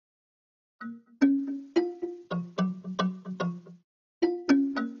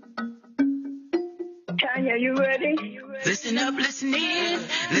Tanya, you ready? Listen up, listen in.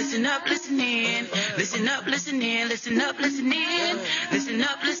 Listen up, listen in. Listen up, listen in. Listen up, listen in. Listen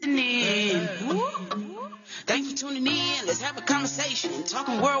up, listen in. Thanks for tuning in. Let's have a conversation.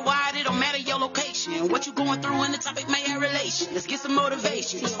 Talking worldwide, it don't matter your location. What you going through and the topic may have relation. Let's get some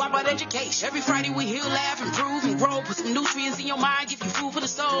motivation. Talk about education. Every Friday we hear, laugh, improve, and grow. Put some nutrients in your mind, give you food for the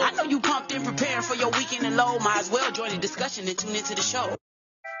soul. I know you pumped and preparing for your weekend and low. Might as well join the discussion and tune into the show.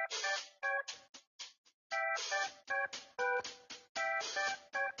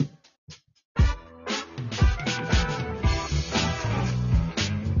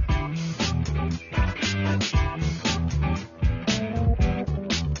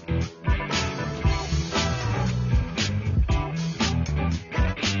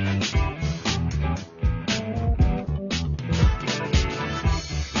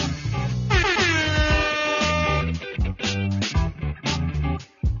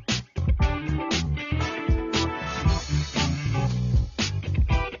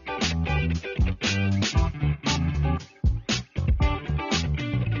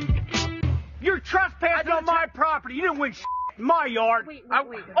 Trespassing on my property. You didn't win in my yard. Wait.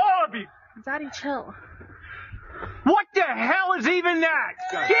 All of you. Daddy, chill. What the hell is even that?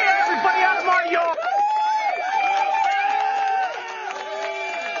 Get everybody out of my yard.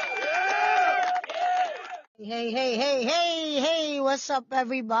 Hey, what's up,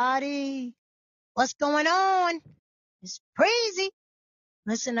 everybody? What's going on? It's Preezy.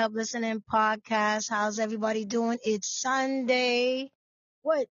 Listen up, listen in podcast. How's everybody doing? It's Sunday.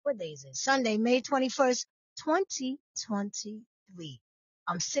 What day is it? Sunday, May 21st, 2023.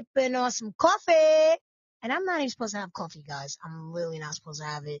 I'm sipping on some coffee. And I'm not even supposed to have coffee, guys. I'm really not supposed to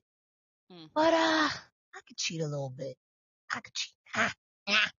have it. But, I could cheat a little bit. I could cheat.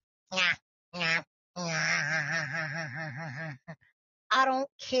 I don't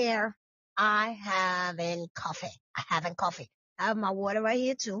care. I having coffee. I have my water right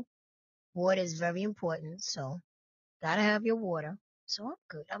here, too. Water is very important, so gotta have your water. So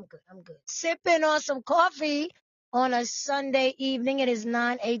I'm good. Sipping on some coffee on a Sunday evening. It is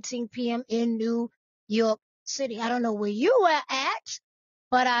 9:18 p.m. in New York City. I don't know where you are at,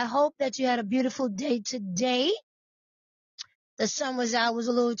 but I hope that you had a beautiful day today. The sun was out. It was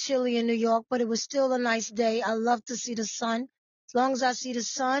a little chilly in New York, but it was still a nice day. I love to see the sun. As long as I see the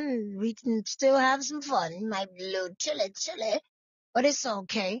sun, we can still have some fun. It might be a little chilly, but it's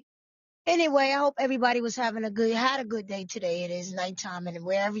okay. Anyway, I hope everybody had a good day today. It is nighttime, and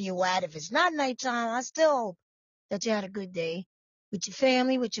wherever you're at, if it's not nighttime, I still hope that you had a good day with your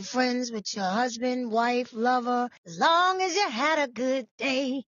family, with your friends, with your husband, wife, lover, as long as you had a good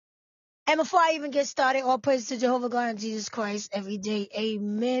day. And before I even get started, all praise to Jehovah God and Jesus Christ every day.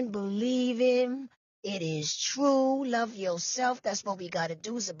 Amen. Believe Him. It is true. Love yourself. That's what we got to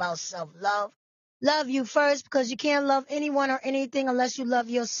do. It's about self-love. Love you first, because you can't love anyone or anything unless you love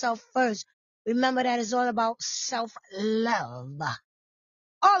yourself first. Remember that it's all about self-love.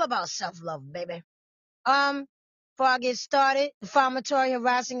 All about self-love, baby. Before I get started, defamatory,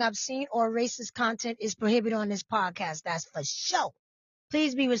 harassing, obscene, or racist content is prohibited on this podcast. That's for sure.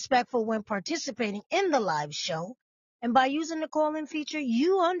 Please be respectful when participating in the live show. And by using the call-in feature,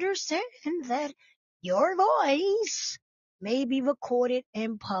 you understand that your voice may be recorded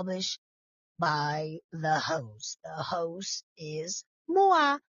and published by the host. The host is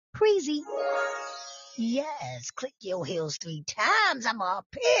moi, Preezy. Yes, click your heels 3 times. I'm up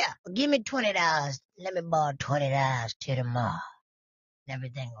here. Give me $20. Let me borrow $20 till tomorrow.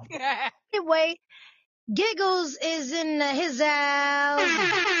 Everything will be. Anyway, Giggles is in his house.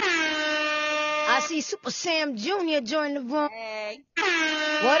 I see Super Sam Jr. join the room. Hey.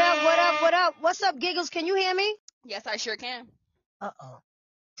 What up? What's up, Giggles? Can you hear me? Yes, I sure can. Uh-oh.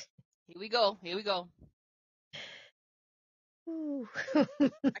 Here we go. Ooh. I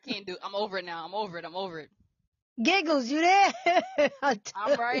can't do it. I'm over it now. I'm over it. Giggles, you there? I'm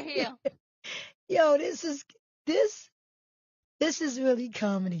right here. Yo, this is really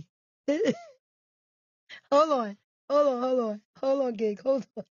comedy. Hold on, Gig. Hold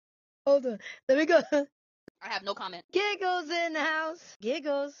on. Let me go. I have no comment. Giggles in the house.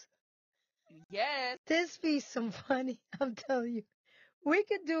 Giggles. Yes. This be some funny. I'm telling you. We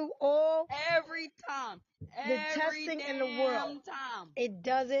could do all Every time. the testing in the world. Time. It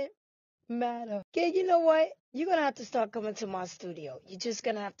doesn't matter. Gig, you know what? You're going to have to start coming to my studio. You're just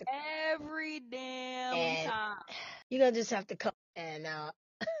going to have to. Every damn time. You're going to just have to come. And, I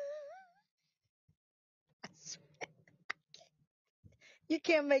swear, you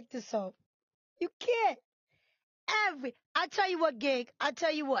can't make this up. You can't. I tell you what, Gig. I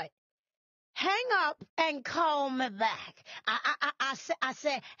tell you what. hang up and call me back. I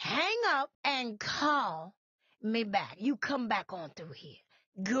said, hang up and call me back. You come back on through here.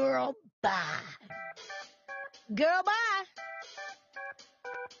 Girl, bye. Girl, bye.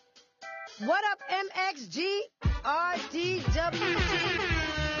 What up, MXGRDWT?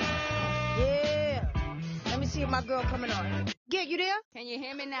 Yeah. Let me see if my girl coming on. Gig, you there? Can you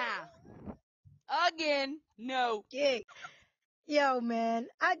hear me now? Again? No. Gig. Yo, man,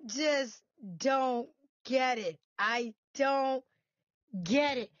 I just don't get it. I don't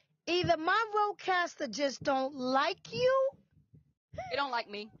get it. Either my roadcaster just don't like you. They don't like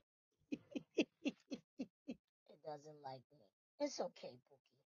me. It doesn't like me. It's okay, Pookie.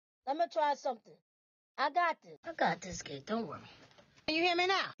 Let me try something. I got this. I got this, kid. Don't worry. Can you hear me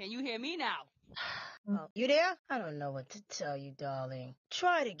now? Can you hear me now? Oh, you there? I don't know what to tell you, darling.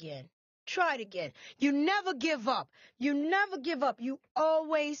 Try it again. Try it again. You never give up. You never give up. You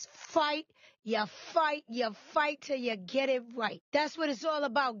always fight. You fight. You fight till you get it right. That's what it's all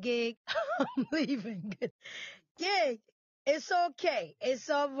about, Gig. I'm leaving. Gig, it's okay. It's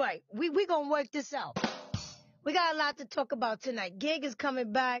all right. We gonna work this out. We got a lot to talk about tonight. Gig is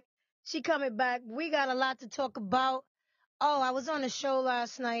coming back. She coming back. We got a lot to talk about. Oh, I was on a show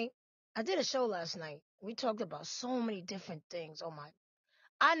last night. I did a show last night. We talked about so many different things. Oh, my.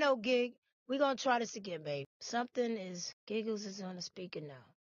 I know, Gig. We're going to try this again, babe. Giggles is on the speaker now.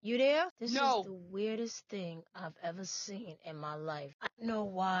 You there? This No. is the weirdest thing I've ever seen in my life. I don't know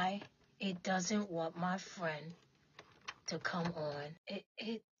why it doesn't want my friend to come on.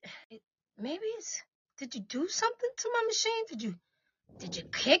 Maybe it's... Did you do something to my machine? Did you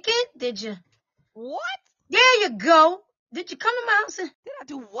kick it? Did you... What? There you go. Did you come to my house and... Did I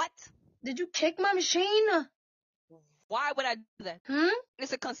do what? Did you kick my machine? Why would I do that?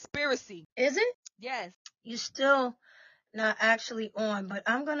 It's a conspiracy. Is it? Yes. You still not actually on, but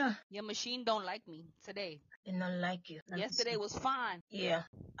I'm gonna... Your machine don't like me today. It don't like you. Yesterday was fine. Yeah.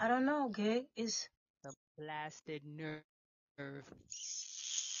 I don't know, Gig. It's... The blasted nerve.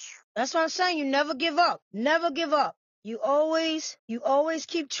 That's what I'm saying. You never give up. Never give up. You always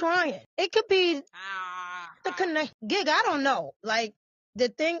keep trying. It could be the connect. Gig, I don't know. Like, the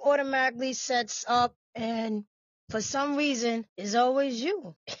thing automatically sets up, and for some reason, it's always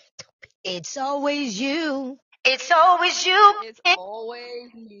you. It's always you. It's always you. It's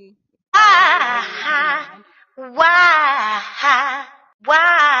always me. Why?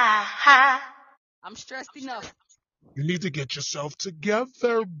 I'm stressed enough. You need to get yourself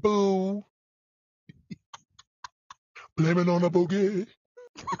together, boo. Blame it on a boogie.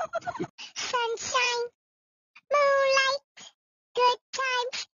 Sunshine, moonlight, good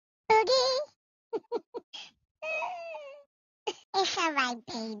times, boogie. It's alright,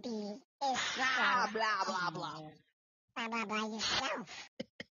 baby. It's Blah, blah, blah, blah. Blah, blah, blah yourself.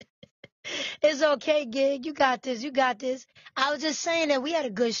 It's okay, Gig. You got this. You got this. I was just saying that we had a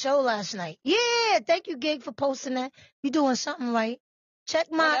good show last night. Yeah, thank you, Gig, for posting that. You're doing something right. Check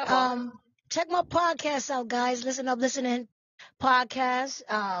my podcast out, guys. Listen Up, Listening podcast.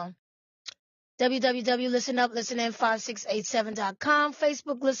 www.listenuplistening5687.com,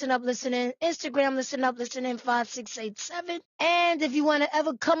 Facebook Listen Up Listening, Instagram Listen Up Listening 5687. And if you want to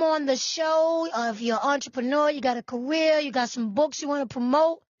ever come on the show, if you're an entrepreneur, you got a career, you got some books you want to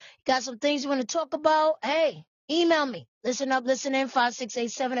promote, you got some things you want to talk about, hey, email me,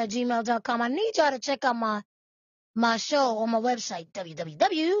 listenuplistening5687@gmail.com. I need y'all to check out my show on my website,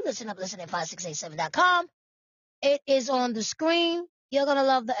 www.listenuplistening5687.com. It is on the screen. You're going to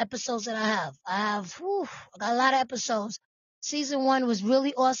love the episodes that I have. I got a lot of episodes. Season 1 was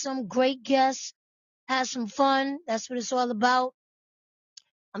really awesome. Great guests. Had some fun. That's what it's all about.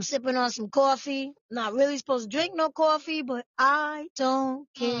 I'm sipping on some coffee. Not really supposed to drink no coffee, but I don't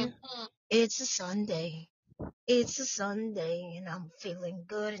care. It's a Sunday. It's a Sunday, and I'm feeling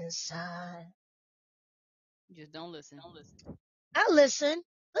good inside. Just don't listen. I listen.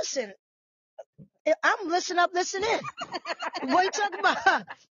 Listen. I'm listening up, listening. What you talking about?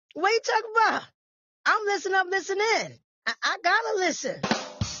 What you talking about? I'm listening up, listening. I gotta listen.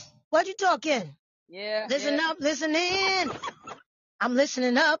 What you talking? Yeah. Listen up, listening. I'm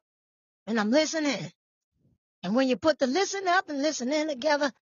listening up, and I'm listening. And when you put the listen up and listening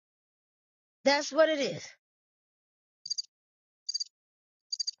together, that's what it is.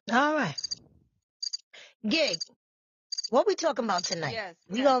 All right. Gig, what we talking about tonight? Yes.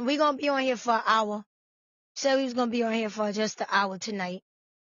 We gonna be on here for an hour. Said we was gonna be on here for just an hour tonight.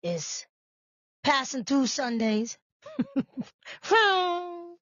 It's passing through Sundays.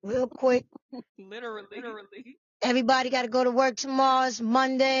 Real quick. Literally. Everybody got to go to work tomorrow. It's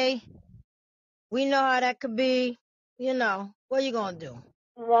Monday. We know how that could be. You know, what you going to do?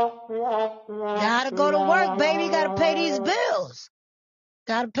 Gotta go to work, baby. Gotta pay these bills.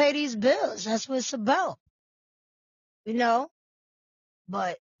 Gotta pay these bills. That's what it's about. You know?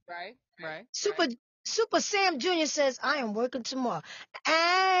 But Right. Super Sam Jr. says, I am working tomorrow.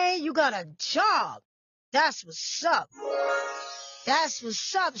 Hey, you got a job. That's what's up. That's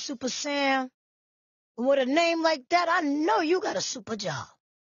what's up, Super Sam. And with a name like that, I know you got a super job.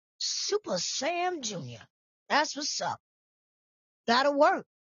 Super Sam Jr. That's what's up. Gotta work.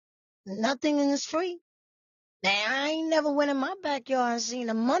 Nothing is free. Now, I ain't never went in my backyard and seen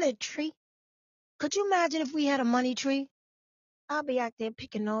a money tree. Could you imagine if we had a money tree? I'll be out there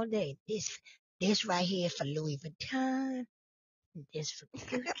picking all day. This right here for Louis Vuitton. This for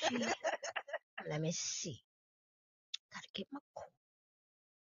Gucci. Let me see. Gotta get my coat.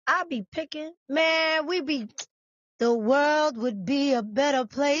 I'll be picking. Man, the world would be a better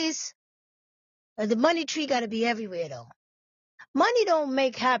place. The money tree gotta be everywhere though. Money don't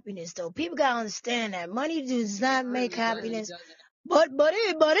make happiness though. People gotta understand that. Money does not make happiness. But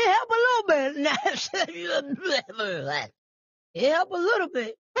it help a little bit. It help a little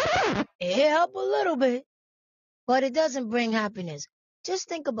bit. It help a little bit. But it doesn't bring happiness. Just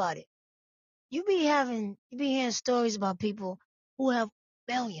think about it. You be hearing stories about people who have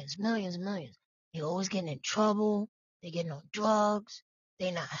millions. They always getting in trouble. They getting on drugs.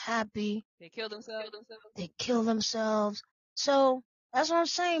 They not happy. They kill themselves. They kill themselves. So that's what I'm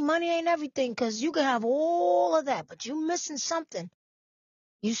saying. Money ain't everything, because you can have all of that, but you missing something.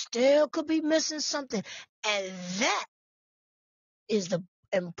 You still could be missing something. And that is the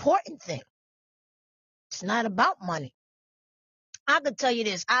important thing. It's not about money. I can tell you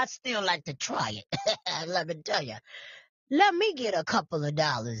this. I'd still like to try it. Let me tell you. Let me get a couple of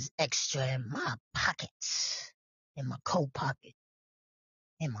dollars extra in my pockets, in my coat pocket,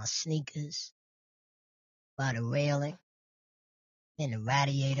 in my sneakers, by the railing, in the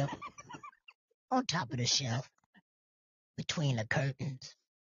radiator, on top of the shelf, between the curtains,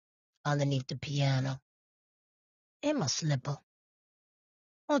 underneath the piano, in my slipper,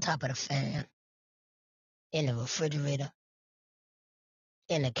 on top of the fan, in the refrigerator,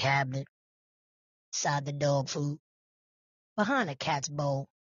 in the cabinet, beside the dog food, behind the cat's bowl,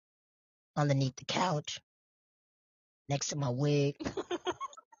 underneath the couch, next to my wig,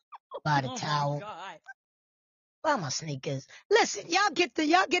 by the towel, God. by my sneakers. Listen, y'all get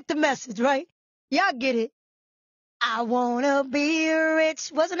the message, right? Y'all get it. I wanna be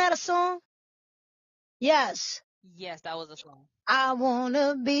rich. Wasn't that a song? Yes. Yes, that was a song. I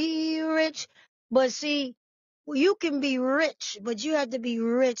wanna be rich. But see, you can be rich, but you have to be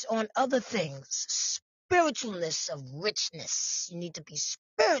rich on other things. Spiritualness of richness. You need to be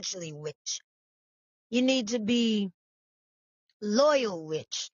spiritually rich. You need to be loyal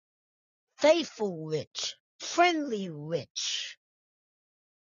rich, faithful rich, friendly rich.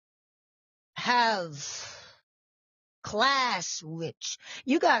 Have class rich.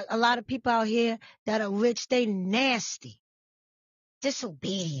 You got a lot of people out here that are rich. They nasty,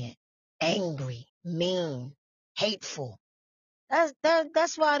 disobedient, angry, mean, hateful.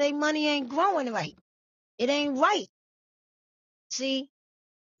 That's why their money ain't growing right. It ain't right. See,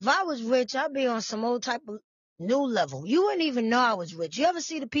 if I was rich, I'd be on some old type of new level. You wouldn't even know I was rich. You ever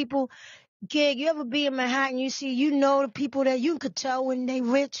see the people, Gig, you ever be in Manhattan, you know the people that you could tell when they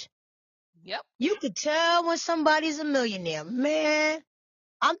rich? Yep. You could tell when somebody's a millionaire. Man,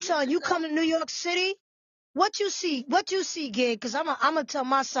 I'm telling you, come to New York City, what you see, Gig, because I'm going to tell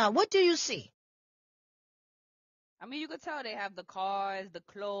my side. What do you see? I mean, you could tell they have the cars, the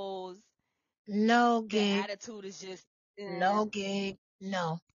clothes. No, Their Gig. attitude is just... No, Gig.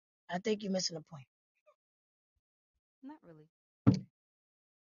 No. I think you're missing the point. Not really.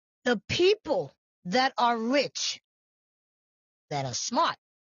 The people that are rich, that are smart,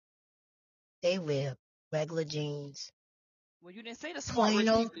 they wear regular jeans. Well, you didn't say the smart rich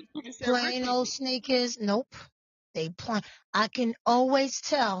people. You just said rich Plain people. old sneakers. Nope. They plain. I can always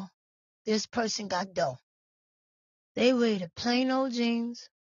tell this person got dough. They wear the plain old jeans,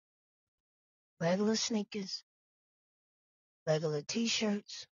 regular sneakers, regular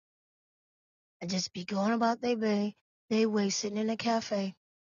t-shirts, and just be going about their day. They way sitting in a cafe,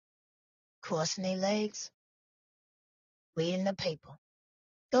 crossing their legs, reading the paper.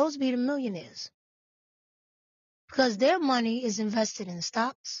 Those be the millionaires. Because their money is invested in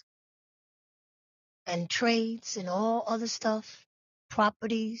stocks and trades and all other stuff,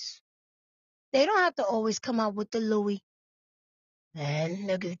 properties. They don't have to always come out with the Louis and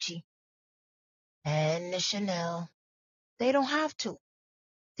the Gucci and the Chanel. They don't have to.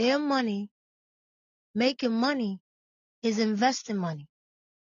 Their money, making money, is investing money.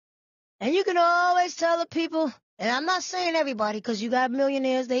 And you can always tell the people, And I'm not saying everybody, because you got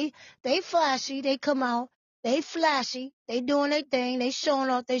millionaires. They flashy. They come out. They flashy. They doing their thing. They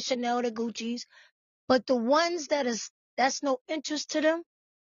showing off their Chanel, their Gucci's. But the ones that's no interest to them,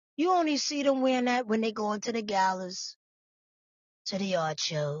 you only see them wearing that when they go into the galas, to the art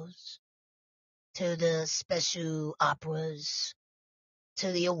shows, to the special operas,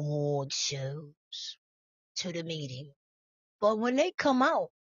 to the award shows, to the meeting. But when they come out,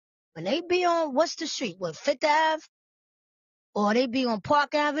 when they be on, what's the street? What, Fifth Ave? Or they be on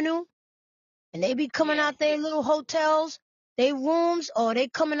Park Avenue? And they be coming out their little hotels, their rooms, or they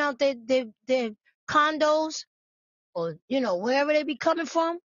coming out their condos, or, wherever they be coming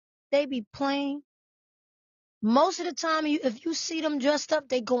from, they be playing. Most of the time, if you see them dressed up,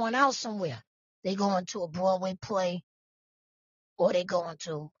 they going out somewhere. They going to a Broadway play, or they going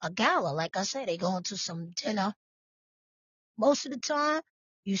to a gala. Like I said, they going to some dinner. Most of the time,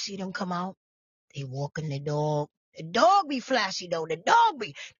 you see them come out, they walking the dog. The dog be flashy though. The dog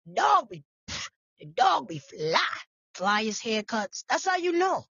be flyest haircuts. That's how you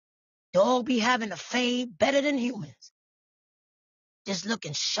know. Dog be having a fade better than humans. Just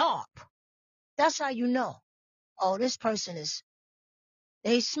looking sharp. That's how you know. Oh, this person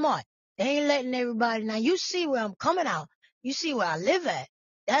they smart. They ain't letting everybody. Now you see where I'm coming out. You see where I live at.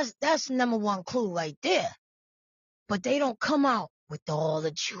 That's number one clue right there. But they don't come out with all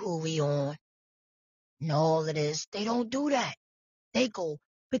the jewelry on and all of this. They don't do that. They go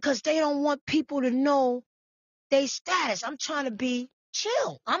because they don't want people to know their status. I'm trying to be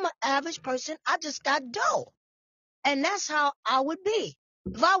chill. I'm an average person. I just got dough. And that's how I would be.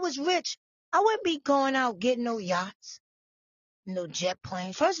 If I was rich, I wouldn't be going out getting no yachts, no jet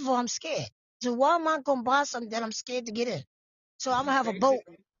planes. First of all, I'm scared. So why am I going to buy something that I'm scared to get in? So I'm going to have a boat.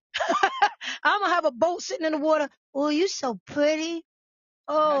 I'm going to have a boat sitting in the water. Oh, you so pretty.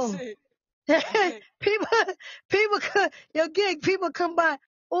 Oh. That's it. people, your gig, people come by.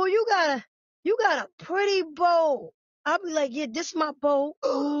 Oh, you got a pretty boat. I'll be like, yeah, this my boat.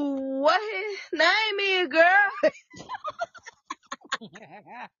 Ooh, what? Name me, girl.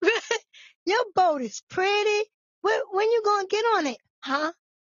 Your boat is pretty. When you gonna get on it? Huh?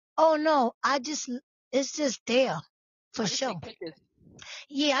 Oh no, it's just there for sure. Take pictures.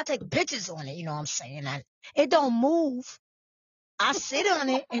 Yeah, I take pictures on it, you know what I'm saying? It don't move. I sit on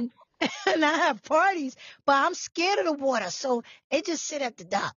it and and I have parties, but I'm scared of the water, so it just sit at the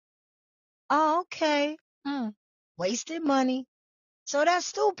dock. Oh, okay. Wasted money. So that's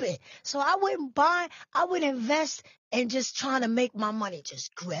stupid. So I would invest in just trying to make my money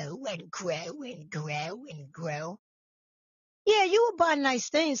just grow and grow and grow and grow. Yeah, you would buy nice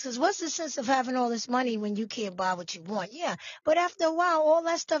things, because what's the sense of having all this money when you can't buy what you want? Yeah, but after a while, all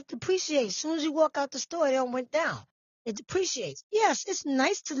that stuff depreciates. As soon as you walk out the store, it don't went down. It depreciates. Yes, it's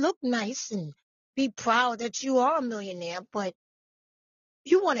nice to look nice and be proud that you are a millionaire, but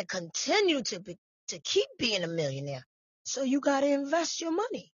you want to continue to keep being a millionaire. So you got to invest your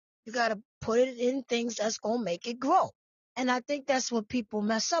money. You got to put it in things that's going to make it grow. And I think that's what people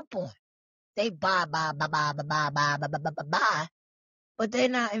mess up on. They buy, but they're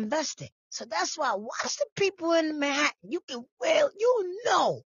not investing. So that's why watch the people in Manhattan.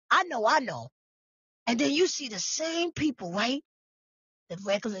 I know. And then you see the same people, right? The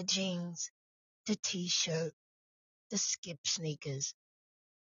regular jeans, the t-shirt, the skip sneakers.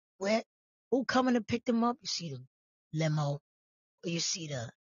 Who coming to pick them up? You see the limo, or you see the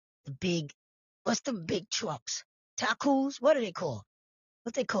big, what's the big trucks? Tacos? What are they called?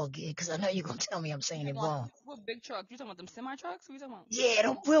 What they call, Gig? Because I know you're going to tell me I'm saying it wrong. What big truck? You talking about them semi trucks? What you talking about? Yeah,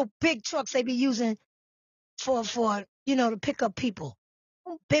 them real big trucks they be using for to pick up people.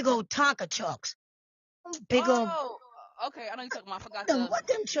 Them big old Tonka trucks. Them big old. Oh, okay. I know you're talking about. I forgot What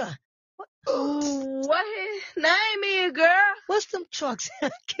them trucks? Ooh, what? Name me, girl. What's them trucks? I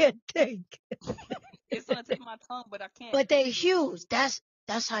can't think. It's on the tip of my tongue, but I can't. But they huge. That's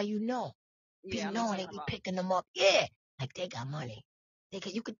how you know. Yeah, Be knowing they be picking them up. Yeah, like they got money.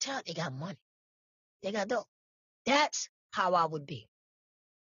 You could tell they got money. They got dough. That's how I would be.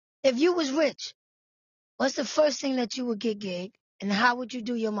 If you was rich, what's the first thing that you would get, Gig? And how would you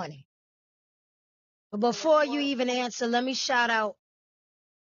do your money? But before you even answer, let me shout out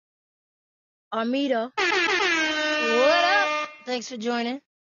Armida. What up? Thanks for joining.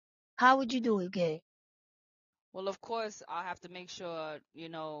 How would you do it, Gig? Well, of course, I have to make sure,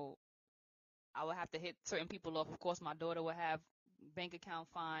 I would have to hit certain people off. Of course, my daughter would have bank account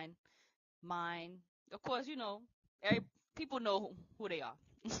fine, mine. Of course, people know who they are.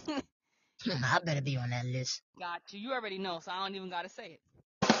 I better be on that list. Got you. You already know, so I don't even gotta say it.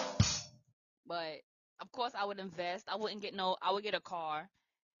 But of course, I would invest. I would get a car.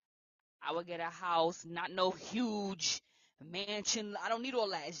 I would get a house, not no huge mansion. I don't need all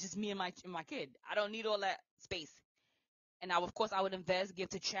that. It's just me and my kid. I don't need all that space. And of course, I would invest, give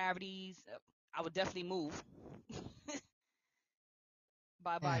to charities. I would definitely move.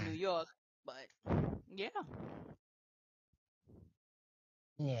 Bye, New York. But yeah,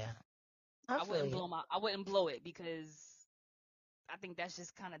 Yeah. I wouldn't blow it because I think that's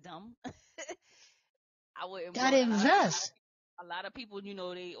just kind of dumb. I wouldn't blow Gotta it. invest. A lot of people,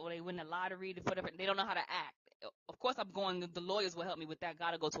 they win the lottery, they don't know how to act. Of course, the lawyers will help me with that.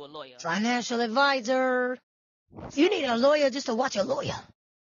 Gotta go to a lawyer. Financial advisor. You need a lawyer just to watch a lawyer.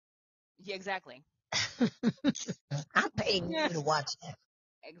 Yeah, exactly. I'm paying you to watch that.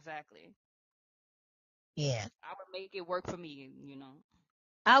 Exactly. Yeah. I would make it work for me,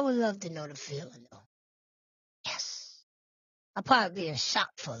 I would love to know the feeling, though. Yes. I'll probably be in shock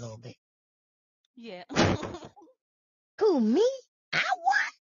for a little bit. Yeah. Who, me? I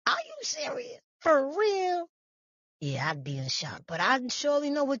what? Are you serious? For real? Yeah, I'd be in shock, but I surely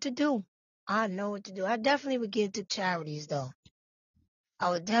know what to do. I know what to do. I definitely would give to charities, though. I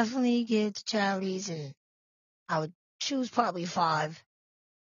would definitely give to charities, and I would choose probably 5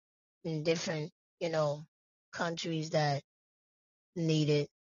 in different, countries that need it.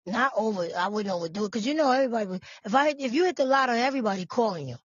 I wouldn't overdo it, because everybody would, if you hit the lotto, everybody calling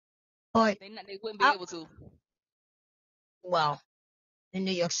you. But they wouldn't be able to. Well, in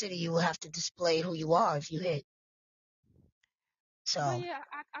New York City, you will have to display who you are if you hit. So, But yeah,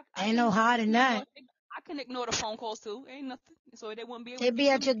 ain't no hard in that. I can ignore the phone calls too. Ain't nothing. So they wouldn't be able They'd be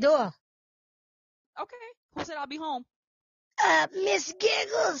at your door. Okay. Who said I'll be home? Miss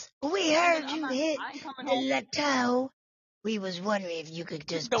Giggles, we heard you hit I ain't coming the home. lotto. We was wondering if you could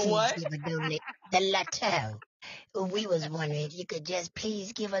just please give a donation. The lotto. We was wondering if you could just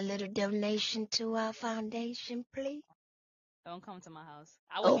please give a little donation to our foundation, please. Don't come to my house.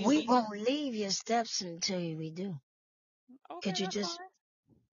 We won't leave your steps until we do. Okay,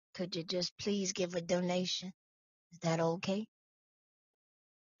 Could you just please give a donation? Is that okay?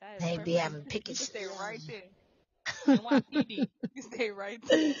 They be having pickets. You can stay right there. NYPD. You stay right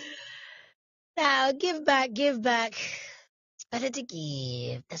there. Now, give back. It's better to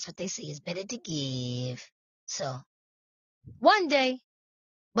give. That's what they say. It's better to give. So, one day,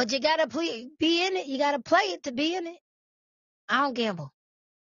 but you gotta be in it. You gotta play it to be in it. I don't gamble.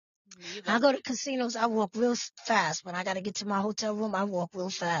 I go to casinos. I walk real fast. When I gotta get to my hotel room, I walk real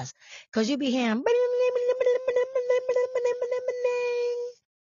fast. Cause you be hearing,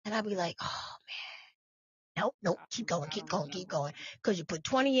 and I be like, oh man, nope, keep going. Cause you put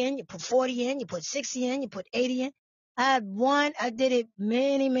 20 in, you put 40 in, you put 60 in, you put 80 in. I did it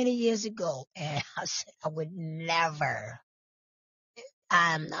many, many years ago, and I said I would never.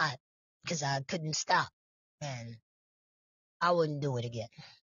 I'm not, because I couldn't stop, and I wouldn't do it again.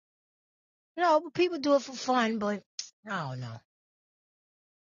 No, but people do it for fun, but I don't know.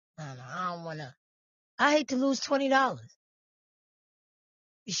 I don't want to. I hate to lose $20.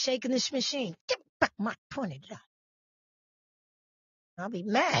 Be shaking this machine. Give back my $20. I'll be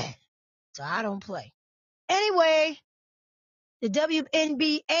mad. So I don't play. Anyway, the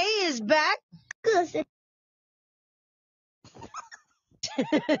WNBA is back.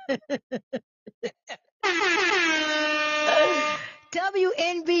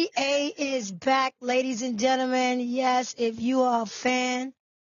 WNBA is back, ladies and gentlemen. Yes, if you are a fan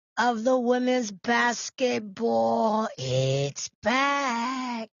of the women's basketball, it's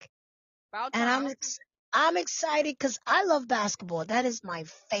back. And I'm excited because I love basketball. That is my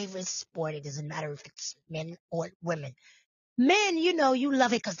favorite sport. It doesn't matter if it's men or women. Men, you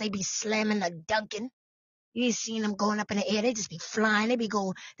love it because they be slamming and dunking. You ain't seen them going up in the air. They just be flying. They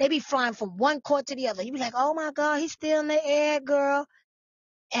be flying from one court to the other. You be like, oh my God, he's still in the air, girl.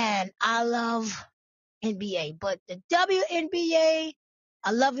 And I love NBA, but the WNBA,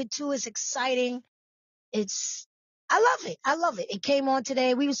 I love it too. It's exciting. I love it. It came on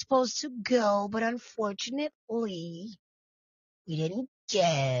today. We were supposed to go, but unfortunately, we didn't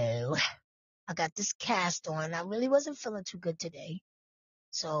go. I got this cast on. I really wasn't feeling too good today.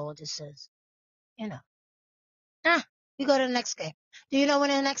 So this is, we go to the next game. Do you know when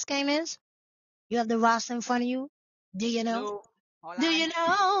the next game is? You have the roster in front of you? Do you know? No. Do you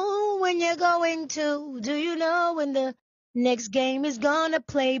know when you're going to? Do you know when the next game is gonna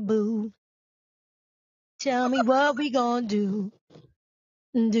play, boo? Tell me what we gonna do.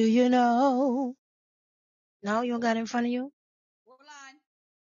 Do you know? No, you don't got it in front of you? What line?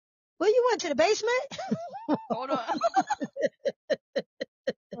 Well, you went to the basement? Hold on.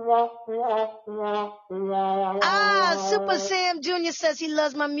 Super Sam Jr. says he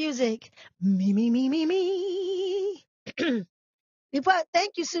loves my music. Me.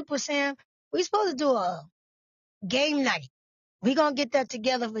 Thank you, Super Sam. We supposed to do a game night. We gonna get that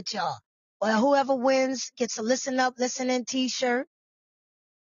together with y'all. Well, whoever wins gets a listen up, listen in t-shirt.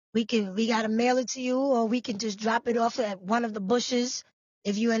 We gotta mail it to you, or we can just drop it off at one of the bushes.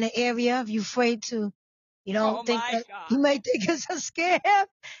 If you're in the area, if you're afraid to, you don't Oh think my that, God. you may think it's a scam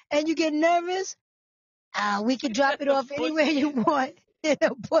and you get nervous, we can drop it The off anywhere you bushes. want. In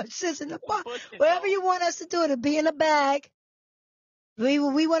the bushes, in the The park, bushes wherever off. you want us to do it. It'll be in a bag. We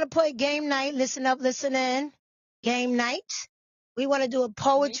want to play game night. Listen up, listen in. Game night. We want to do a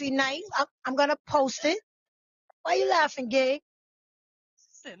poetry night. I'm gonna post it. Why you laughing, Gig?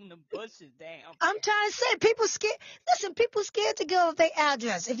 Sitting in the bushes, damn. I'm trying to say, people scared. Listen, people scared to give up their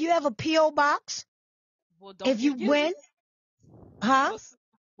address. If you have a P.O. box, Well, don't if you forget win, it. huh?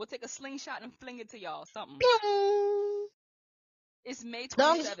 We'll take a slingshot and fling it to y'all. Something. Bing. It's May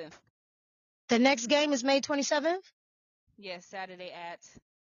Long as 27th. the next game is May 27th. Yes, Saturday at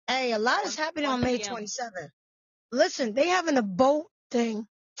Hey, a lot is 1 happening 1 on May p.m. 27th. Listen, they having a boat thing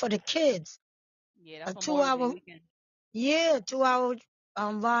for the kids. Yeah, A that's Memorial Day 2 hour, weekend. yeah, 2 hour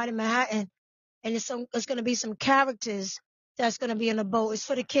ride in Manhattan. And it's gonna be some characters that's gonna be in the boat. It's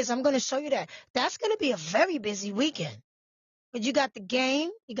for the kids. I'm gonna show you that. That's gonna be a very busy weekend. But you got the game,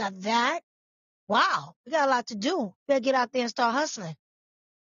 you got that. Wow, we got a lot to do. Better get out there and start hustling.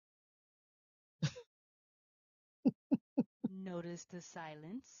 Notice the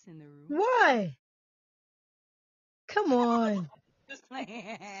silence in the room. Why? Come on. Just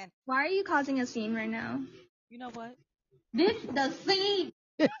playing. Why are you causing a scene right now? You know what? This the scene.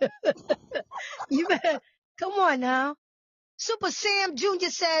 You better come on now. Super Sam Jr.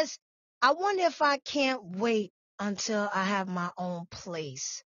 says, I wonder if I can't wait until I have my own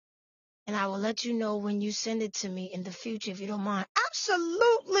place. And I will let you know when you send it to me in the future if you don't mind.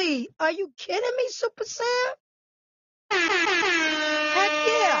 Absolutely. Are you kidding me, Super Sam? Heck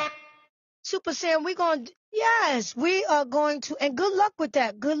yeah. Super Sam, yes, we are going to, and good luck with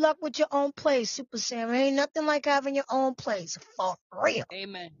that. Good luck with your own place, Super Sam. Ain't nothing like having your own place. For real.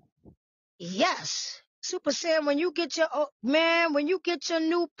 Amen. Yes. Super Sam, when you get when you get your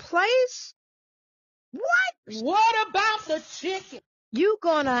new place, What about the chicken? you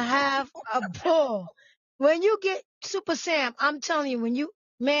gonna have a ball. When you get Super Sam, I'm telling you,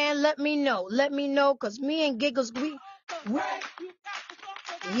 let me know. Let me know, cause me and Giggles,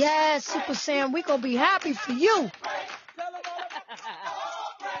 yes, Super Sam, we gonna be happy for you.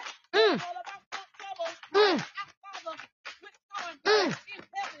 Mm, mm, mm.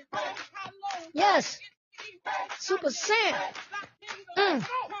 Yes, Super Sam. Mm,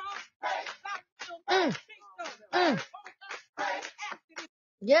 mm, mm.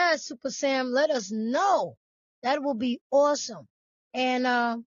 Yes, Super Sam, let us know. That will be awesome.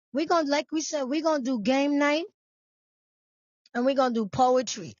 And we're gonna, like we said, we're gonna do game night and we're gonna do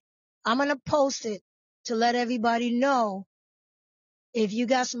poetry. I'm gonna post it to let everybody know. If you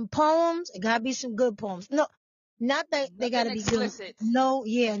got some poems, it gotta be some good poems. No, not that they Nothing gotta be good. explicit. No,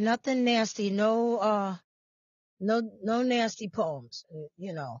 yeah, nothing nasty. No, no nasty poems.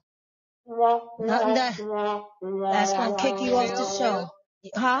 You know, nothing that's gonna That's how kick you you off the feel. show.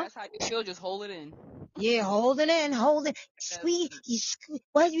 Huh? That's how you feel. Just hold it in. Yeah, hold it in, hold it. That's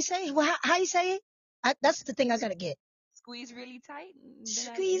What you say? How you say it? That's the thing I gotta get. squeeze really tight. And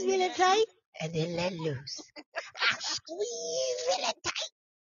Squeeze then really let tight loose. and then let loose. I squeeze really tight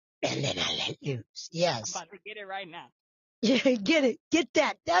and then I let loose. I'm Yes. about to get it right now. Yeah, get it. Get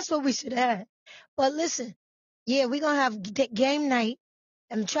that. That's what we should have. But listen, yeah, we're gonna have game night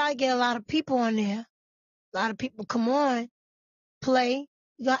and try to get a lot of people on there. A lot of people come on, play.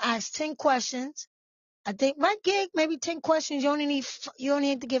 You're gonna ask 10 questions. I think my gig, maybe 10 questions. You only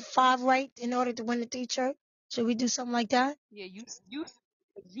need to get 5 right in order to win the t-shirt. Should we do something like that? Yeah,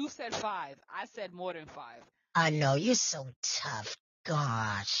 you said 5. I said more than 5. I know, you're so tough.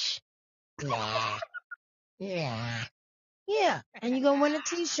 Gosh. Nah. Yeah. Yeah. And you're gonna win a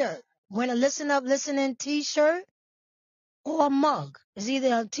t-shirt. Win a listen up, listen in t-shirt or a mug. It's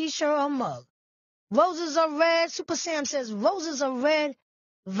either a t-shirt or a mug. Roses are red. Super Sam says roses are red,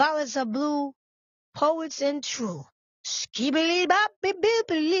 violets are blue, poets and true. Skibbly bop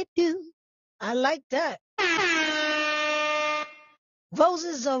bibbly doo. I like that.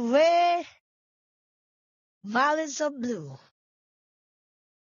 Roses are red, violets are blue.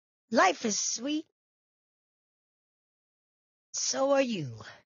 Life is sweet, so are you.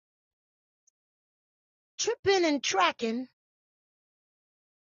 Tripping and tracking,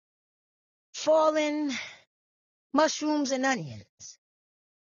 falling, mushrooms and onions.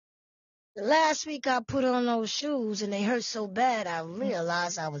 Last week I put on those shoes and they hurt so bad I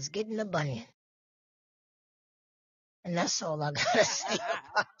realized I was getting a bunion. And that's all I gotta say.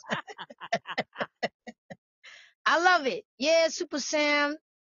 I love it. Yeah, Super Sam.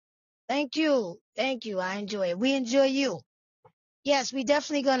 Thank you. Thank you. I enjoy it. We enjoy you. Yes, we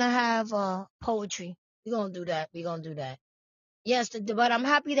definitely gonna have poetry. We're gonna do that. We're gonna do that. Yes, but I'm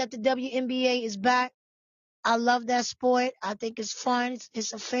happy that the WNBA is back. I love that sport. I think it's fun.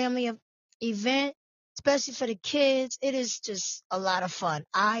 It's a family event, especially for the kids. It is just a lot of fun.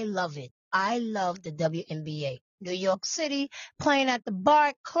 I love it. I love the WNBA. New York City playing at the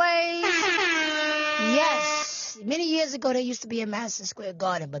Barclays. Yes. Many years ago, they used to be in Madison Square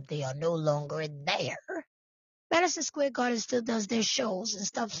Garden, but they are no longer there. Madison Square Garden still does their shows and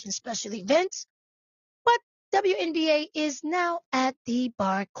stuff and special events, but WNBA is now at the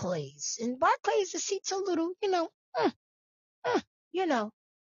Barclays. And Barclays, the seats a little, you know,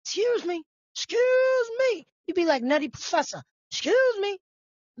 excuse me, You'd be like Nutty Professor, excuse me.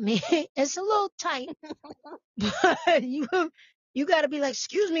 Me, it's a little tight, but you gotta be like,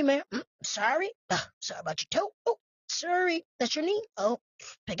 excuse me, man. Sorry. Sorry about your toe. Oh, sorry. That's your knee. Oh,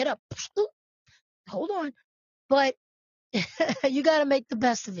 pick it up. Ooh, hold on. But you gotta make the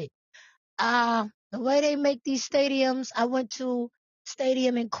best of it. The way they make these stadiums, I went to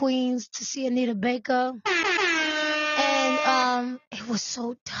stadium in Queens to see Anita Baker, and it was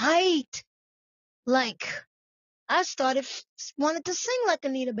so tight. Like, I wanted to sing like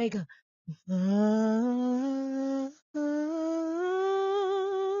Anita Baker. Oh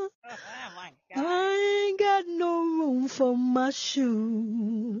my God. I ain't got no room for my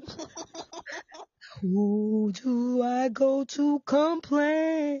shoes. Who do I go to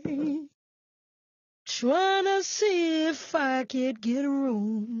complain? Trying to see if I could get a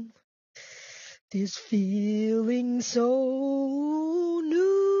room. This feeling so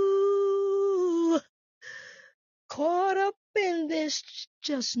new. Caught up in this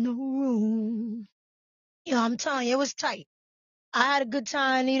just no room. Yeah, I'm telling you, it was tight. I had a good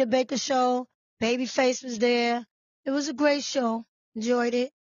time. Anita Baker show. Babyface was there. It was a great show. Enjoyed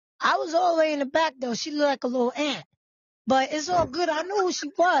it. I was all the way in the back though. She looked like a little ant. But it's all good. I knew who she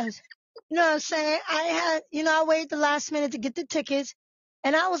was. You know what I'm saying? I waited the last minute to get the tickets.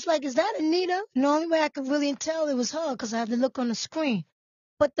 And I was like, is that Anita? And the only way I could really tell it was her because I had to look on the screen.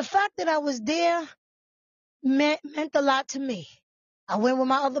 But the fact that I was there meant a lot to me. I went with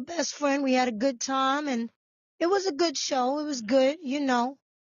my other best friend. We had a good time and it was a good show. It was good,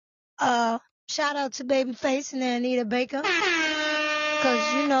 Shout out to Babyface and then Anita Baker.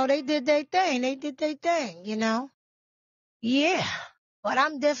 Cause, they did their thing. Yeah. But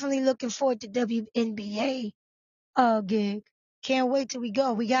I'm definitely looking forward to WNBA gig. Can't wait till we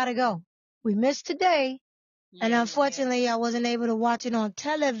go. We gotta go. We missed today. And unfortunately I wasn't able to watch it on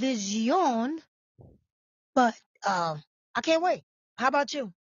television. But I can't wait. How about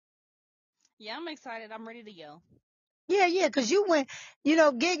you? Yeah, I'm excited. I'm ready to go. Yeah, cause you went,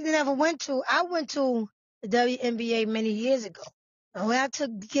 gig never went to. I went to the WNBA many years ago. And when I took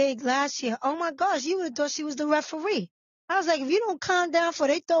gig last year, oh my gosh, you would have thought she was the referee. I was like, if you don't calm down for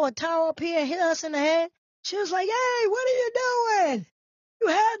they throw a towel up here and hit us in the head. She was like, hey, what are you doing? You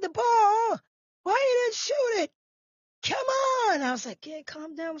had the ball. Why you didn't shoot it? Come on. I was like, yeah,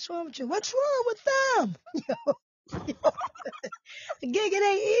 calm down. What's wrong with you? What's wrong with them? The gig, it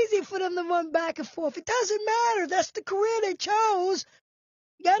ain't easy for them to run back and forth. It doesn't matter. That's the career they chose.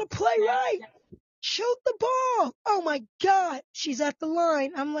 You gotta play right. Shoot the ball. Oh my God. She's at the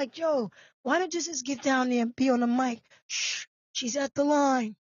line. I'm like, yo, why don't you just get down there and be on the mic? Shh. She's at the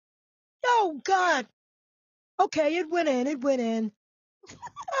line. Oh God. Okay, it went in.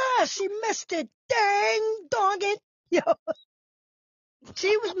 She missed it. Dang, dog it. Yo.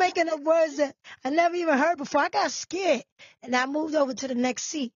 She was making up words that I never even heard before. I got scared. And I moved over to the next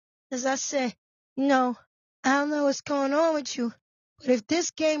seat. As I said, I don't know what's going on with you. But if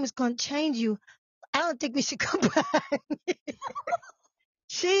this game is going to change you, I don't think we should come back.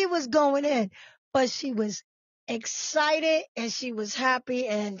 She was going in, but she was excited and she was happy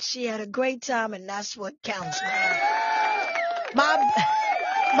and she had a great time, and that's what counts, man. My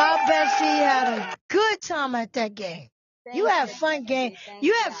bestie had a good time at that game. You had fun, game.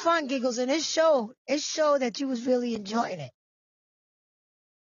 You had fun, Giggles, and it showed that you was really enjoying it.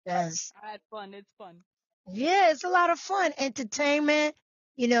 Yes. I had fun. It's fun. Yeah, it's a lot of fun. Entertainment.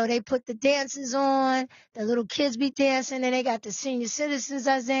 They put the dances on. The little kids be dancing, and they got the senior citizens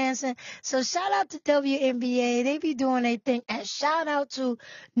that's dancing. So shout out to WNBA. They be doing their thing. And shout out to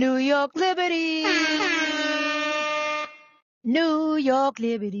New York Liberty. New York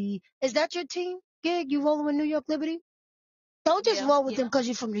Liberty. Is that your team, Gig? You rolling with New York Liberty? Don't just roll with them because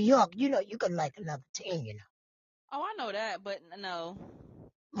you're from New York. You could like another team, Oh, I know that, but no.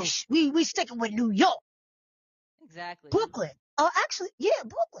 We sticking with New York. Exactly. Brooklyn. Oh, actually, yeah,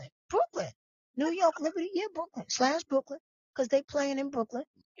 Brooklyn. New York Liberty, yeah, Brooklyn / Brooklyn, because they playing in Brooklyn,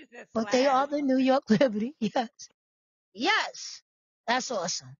 Is that but they slash? are the New York Liberty. Yes, yes, that's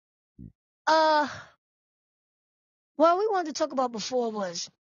awesome. What we wanted to talk about before was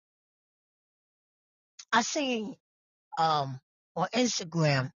I seen on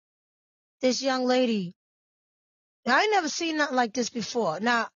Instagram this young lady. Now, I ain't never seen nothing like this before.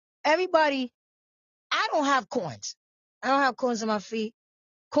 Now, everybody, I don't have corns. I don't have corns on my feet.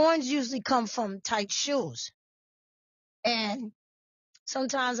 Corns usually come from tight shoes. And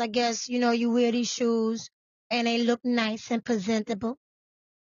sometimes I guess, you wear these shoes and they look nice and presentable.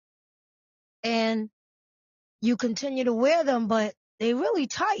 And you continue to wear them, but they really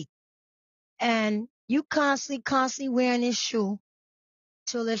tight. And you constantly wearing this shoe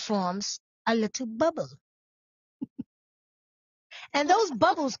till it forms a little bubble. And those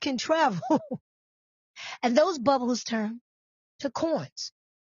bubbles can travel. And those bubbles turn to corns.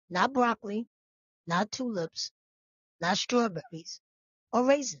 Not broccoli, not tulips, not strawberries or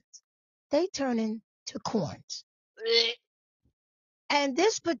raisins. They turn into corns. And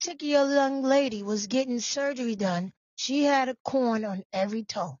this particular young lady was getting surgery done. She had a corn on every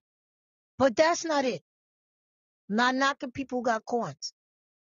toe. But that's not it. I'm not knocking people who got corns.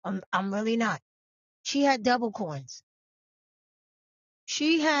 I'm really not. She had double corns.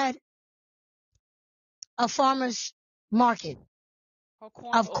 She had a farmer's market Her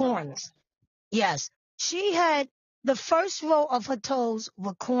corns of overlapping. corns. Yes. She had the first row of her toes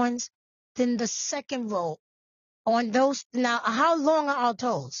were corns, then the second row on those. Now, how long are our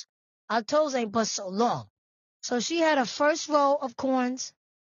toes? Our toes ain't but so long. So she had a first row of corns,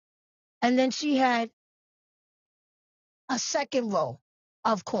 and then she had a second row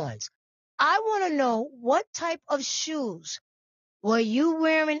of corns. I want to know what type of shoes were you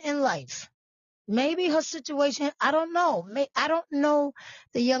wearing in life? Maybe her situation, I don't know. I don't know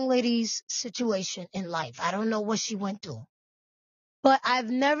the young lady's situation in life. I don't know what she went through. But I've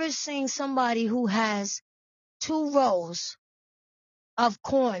never seen somebody who has 2 rows of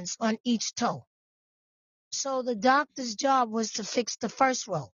corns on each toe. So the doctor's job was to fix the first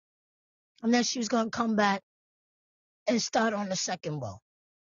row. And then she was going to come back and start on the second row.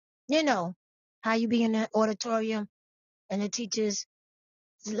 You know how you be in that auditorium and the teachers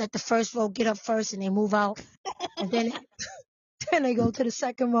let the first row get up first and they move out. And then they go to the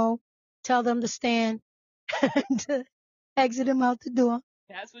second row, tell them to stand and to exit them out the door.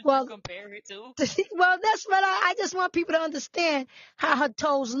 That's what you Well, compare it to? well, that's what I just want people to understand how her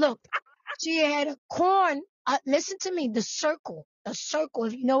toes looked. She had a corn. Listen to me, the circle,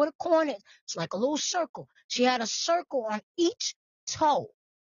 if you know what a corn is, it's like a little circle. She had a circle on each toe.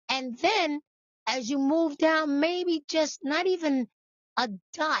 And then as you move down, maybe just not even a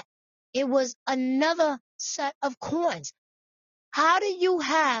dot, it was another set of corns. How do you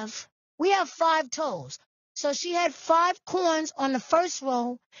we have 5 toes. So she had 5 corns on the first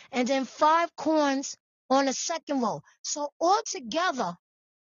row and then 5 corns on the second row. So altogether,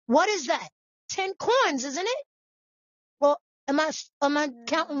 what is that? 10 corns, isn't it? Well, am I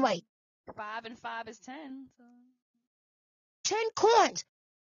counting right? 5 and 5 is 10. So. 10 corns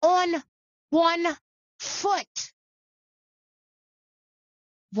on 1 foot.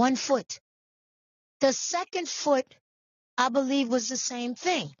 1 foot. The second foot, I believe, was the same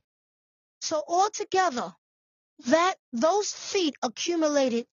thing. So altogether, those feet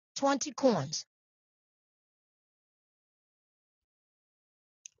accumulated 20 corns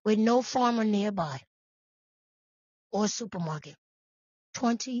with no farmer nearby or supermarket.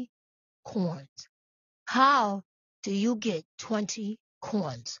 20 corns. How do you get 20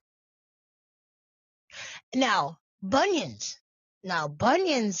 corns? Now, bunions.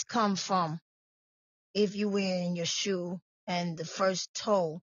 Bunions come from if you wear in your shoe and the first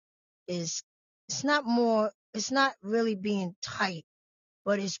toe it's not really being tight,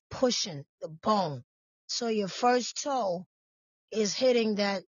 but it's pushing the bone. So your first toe is hitting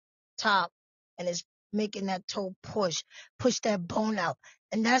that top and it's making that toe push that bone out.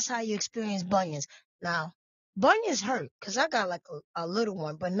 And that's how you experience bunions. Now, bunions hurt because I got like a little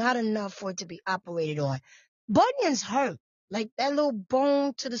one, but not enough for it to be operated on. Bunions hurt. Like that little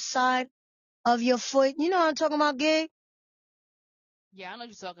bone to the side of your foot. You know what I'm talking about, Gig? Yeah, I know what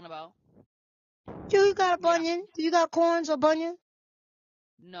you're talking about. You got a Yeah. bunion? Do you got corns or bunion?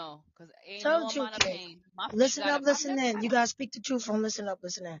 No, because ain't Tell no the truth, amount of Gig. pain. My feet Listen got up, it. listen in. You gotta speak the truth from listen up,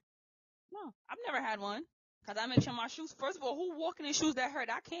 listen in. No, I've never had one. Because I make sure my shoes, first of all, who walking in shoes that hurt?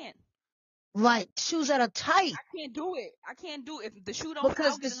 I can't. Right. Shoes that are tight. I can't do it. If the shoe don't fit,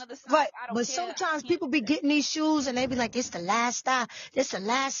 Because I'll get another size. right. I don't But care. sometimes I can't people do be that. getting these shoes and they be like, this the last style. This the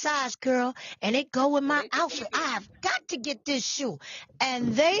last size, girl. And it go with Yeah, my they think they outfit. fit. I have got to get this shoe.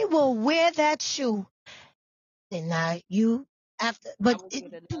 And they will wear that shoe. And now you after, I but will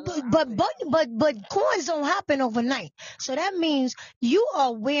it, get another outfit. but coins don't happen overnight. So that means you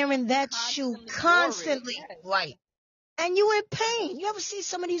are wearing that shoe Constantly wore it. constantly. Yes. Right. And you in pain. You ever see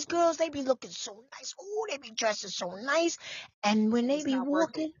some of these girls, they be looking so nice. Ooh, they be dressing so nice. And when they It's be not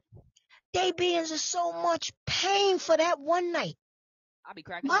worth it. walking, they be in so much pain for that one night. I'll be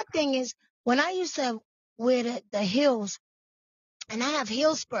cracking My up. thing is, when I used to wear the heels, and I have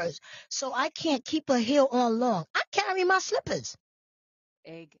heel spurs, so I can't keep a heel on long. I carry my slippers.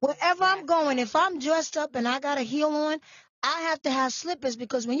 Wherever I'm going, if I'm dressed up and I got a heel on, I have to have slippers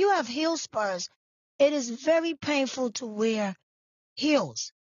because when you have heel spurs, it is very painful to wear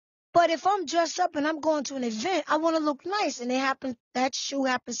heels. But if I'm dressed up and I'm going to an event, I want to look nice, and that shoe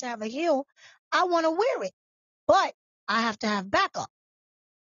happens to have a heel, I want to wear it. But I have to have backup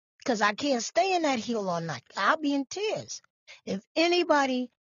because I can't stay in that heel all night. I'll be in tears. If anybody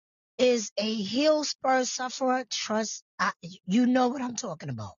is a heel spur sufferer, you know what I'm talking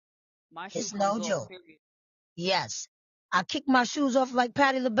about. My shoe It's comes no off, joke. period. Yes. I kick my shoes off like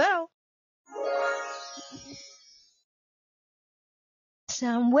Patti LaBelle.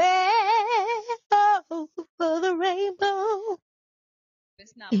 Somewhere over the rainbow If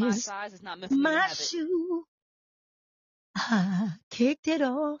it's not my is size, it's not meant for me to my have it. shoe. I kicked it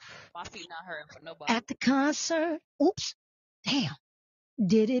off My feet not hurting for nobody. at the concert. Oops. Damn.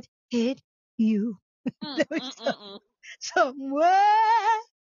 Did it hit you? Somewhere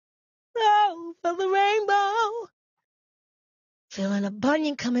over the rainbow. Feeling a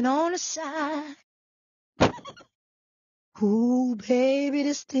bunion coming on the side. Ooh, baby,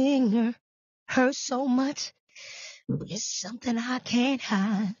 this thing hurts so much. It's something I can't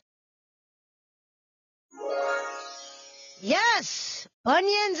hide. Yes,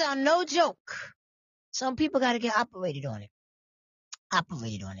 bunions are no joke. Some people got to get operated on it.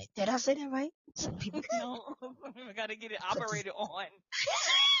 Operated on it. Did I say that right? Some people. No, we gotta get it operated on.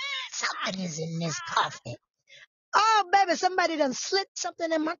 Somebody's in this coffee. Oh, baby, somebody done slit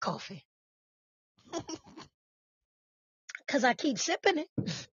something in my coffee. Because I keep sipping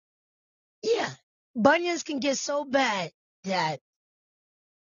it. Yeah. Bunions can get so bad that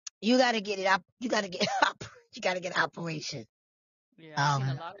you got to get it up. You got to get up. You got to get operation. Yeah, I've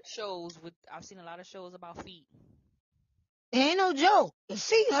seen a lot of shows about feet. It ain't no joke. Your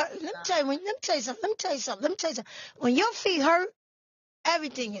feet hurt. Let me tell you something. When your feet hurt,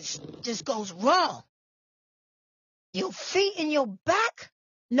 everything just goes wrong. Your feet and your back?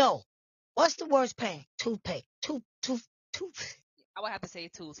 No. What's the worst pain? Tooth pain. Tooth. I would have to say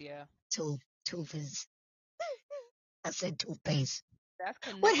tooth, yeah. Tooth is. I said toothpaste. That's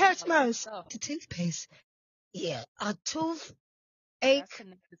connected What hurts to a lot of most? stuff. The toothpaste. Yeah. A tooth That's ache.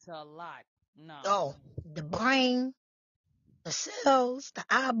 connected to a lot. No. Oh, the brain, the cells, the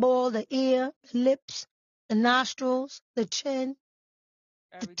eyeball, the ear, the lips, the nostrils, the chin,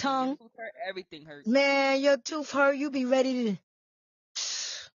 the tongue. Your tooth hurt, everything hurts. Man, your tooth hurt. You be ready to.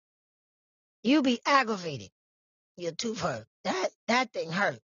 You be aggravated. Your tooth hurt. That thing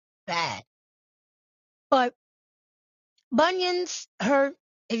hurt bad. But bunions hurt.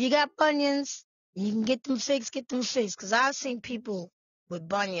 If you got bunions, you can get them fixed. Because I've seen people with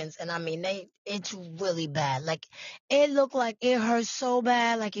bunions, and I mean, it's really bad. Like, it looked like it hurts so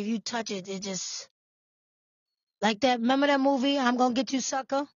bad. Like, if you touch it, it just, like that. Remember that movie, I'm Gonna Get You,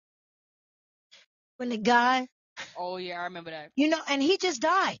 Sucker? When the guy, Oh yeah, I remember that. and he just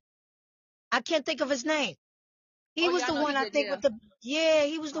died. I can't think of his name. He was the one, I think, with the,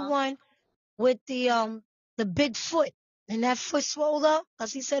 he was the one with the big foot. And that foot swelled up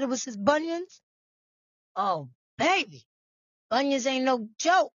because he said it was his bunions. Oh, baby. Bunions ain't no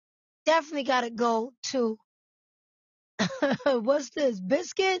joke. Definitely got to go to, what's this,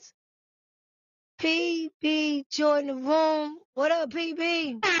 biscuits? PB, join the room. What up,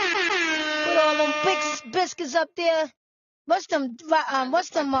 PB? Put all them biscuits up there. What's them, That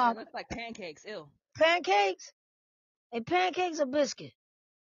looks like pancakes, ew. Pancakes? Hey, pancakes or biscuit?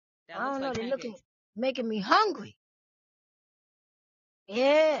 I don't know, they're making me hungry.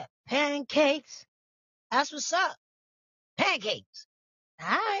 Yeah, pancakes. That's what's up. Pancakes. All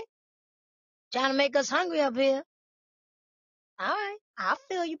right. Trying to make us hungry up here. All right. I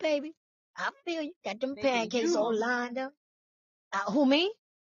feel you, baby. I feel you. Got them pancakes all lined up. Who, me?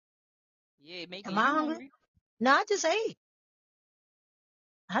 Yeah, making Am I you hungry? No, I just ate.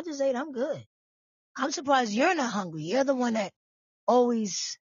 I'm good. I'm surprised you're not hungry. You're the one that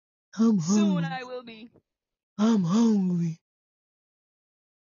always I'm Soon hungry. I will be. I'm hungry.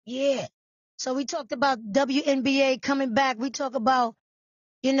 Yeah. So we talked about WNBA coming back. We talk about,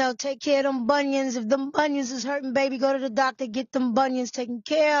 take care of them bunions. If them bunions is hurting, baby, go to the doctor, get them bunions taken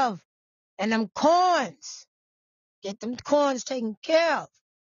care of. And them corns. Get them corns taken care of.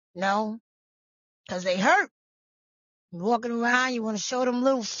 No, because they hurt. You're walking around, you want to show them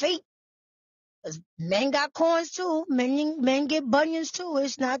little feet. Because men got corns too. Men get bunions too.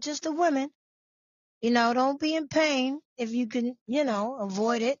 It's not just the women. Don't be in pain if you can,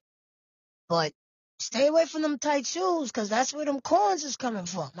 avoid it. But stay away from them tight shoes, because that's where them corns is coming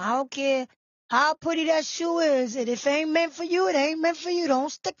from. I don't care how pretty that shoe is. And if it ain't meant for you, it ain't meant for you.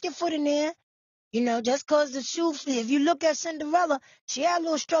 Don't stick your foot in there. Just 'cause the shoe, if you look at Cinderella, she had a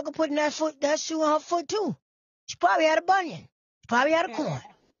little struggle putting that shoe on her foot too. She probably had a bunion. She probably had a corn.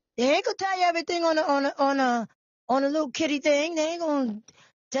 They ain't gonna tell you everything on a little kitty thing. They ain't gonna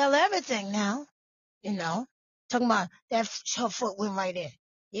tell everything now. Talking about that her foot went right in.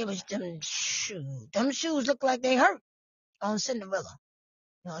 It was them shoes. Them shoes look like they hurt on Cinderella.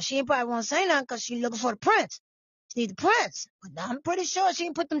 She ain't probably won't say nothing 'cause she looking for the prince. She need the prince. But I'm pretty sure she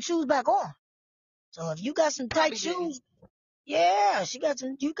ain't put them shoes back on. So if you got some tight shoes, yeah,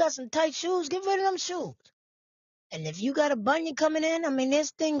 you got some tight shoes, get rid of them shoes. And if you got a bunion coming in, I mean,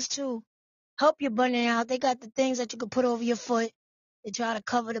 there's things to help your bunion out. They got the things that you can put over your foot to try to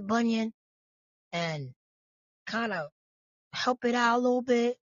cover the bunion and kind of help it out a little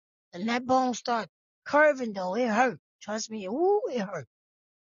bit. And that bone start curving though, it hurt. Trust me, it hurt.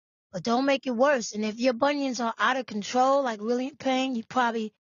 But don't make it worse. And if your bunions are out of control, like really in pain, you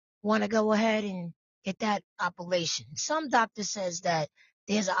probably want to go ahead and get that operation. Some doctor says that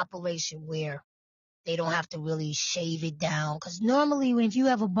there's an operation where they don't have to really shave it down. Because normally when you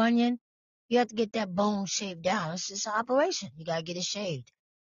have a bunion, you have to get that bone shaved down. It's just an operation. You got to get it shaved.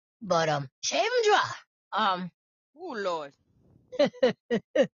 But shave them dry. Oh, Lord.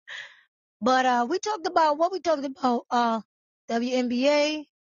 But we talked about WNBA.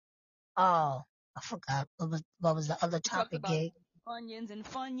 Oh, I forgot what was the other We talked topic, about Gay. bunions and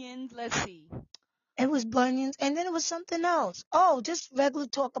funyuns. Let's see. It was bunions, and then it was something else. Oh, just regular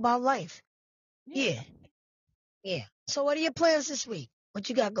talk about life. Yeah. So what are your plans this week? What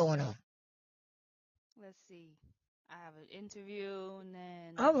you got going on? Let's see. I have an interview, and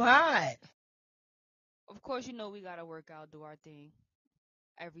then All right. of course, we gotta work out, do our thing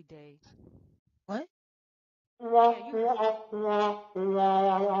every day. What? Yeah, Work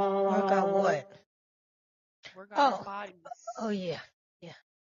out what? work out our bodies. Oh yeah.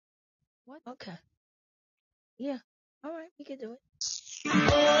 What? Okay. Yeah. All right, we can do it.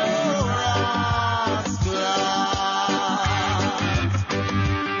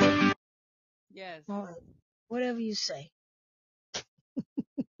 Yes. All right. Whatever you say.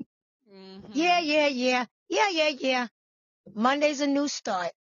 Mm-hmm. Yeah. Monday's a new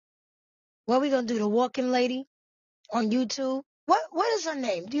start. What we gonna do? The walking lady on YouTube? What is her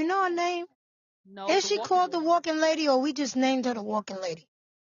name? Do you know her name? No. Is she called the walking lady, or we just named her the walking lady?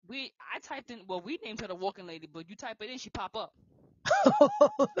 I typed in. Well, we named her the walking lady, but you type it in, she pop up.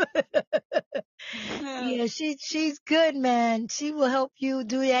 Yeah, she's good, man. She will help you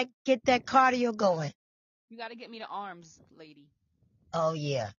do that, get that cardio going. You gotta get me the arms, lady. Oh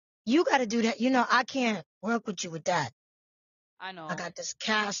yeah, you gotta do that. I can't work with you with that. I know. I got this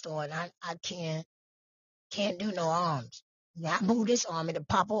cast on. I can't do no arms. Now, I move this arm, it'll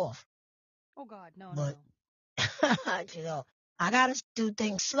pop off. Oh God, no. I gotta do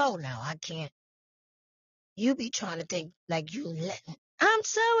things slow now. I can't. You be trying to think like you letting. I'm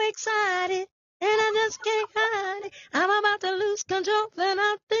so excited, and I just can't hide it. I'm about to lose control, and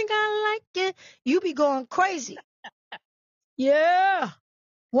I think I like it. You be going crazy. Yeah.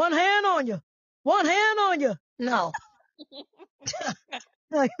 One hand on you. No.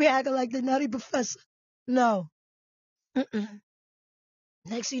 No, you be acting like the nutty professor. No. Mm-mm.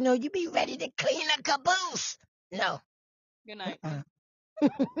 Next thing you know, you be ready to clean the caboose. No. Good night.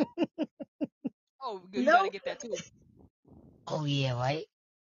 Oh, good. No. You gotta get that too. Oh yeah, right?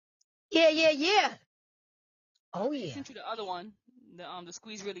 Yeah. Oh yeah. I sent you the other one. The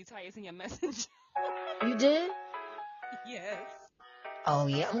squeeze really tight. It's in your message. You did? Yes. Oh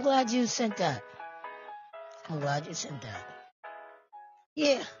yeah. I'm glad you sent that.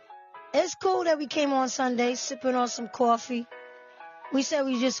 Yeah. It's cool that we came on Sunday, sipping on some coffee. We said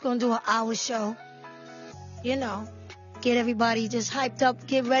we just gonna do an hour show. Get everybody just hyped up,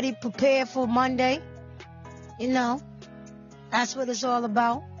 get ready, prepare for Monday. That's what it's all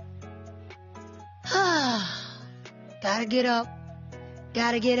about. Gotta get up.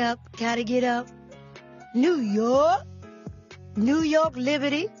 New York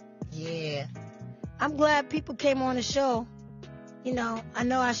Liberty. Yeah. I'm glad people came on the show. You know, I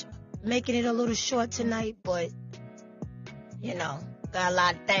know making it a little short tonight, but, you know, got a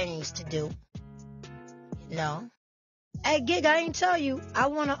lot of things to do. You know. Hey, Gig, I ain't tell you. I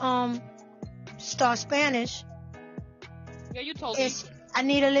want to start Spanish. Yeah, you told me. I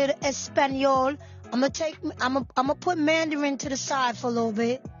need a little Espanol. I'm gonna put Mandarin to the side for a little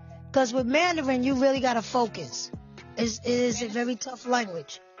bit. Because with Mandarin, you really got to focus. It is a very tough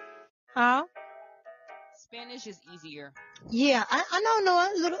language. Huh? Spanish is easier. Yeah, I know a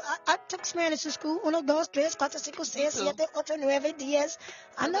little. I took Spanish in school. 1, 2, 3, 4, 5, 6, 7, 8, 9, 10.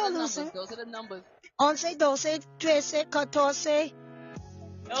 I know a little something. Those are the numbers. 11, 12, 13, 14, Those 15.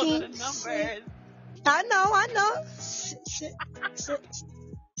 are the numbers. I know.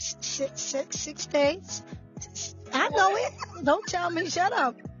 6 days. I know it. Don't tell me. Shut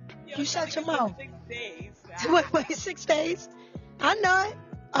up. You shut your mouth. 6 days. Wait, 6 days. I know it.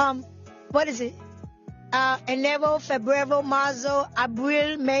 What is it? Enero, Febrero, Marzo,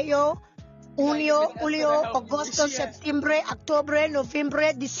 Abril, Mayo, Junio, Julio, Agosto, Septiembre, October,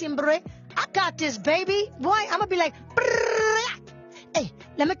 November, December. I got this, baby. Boy, I'm gonna be like, hey,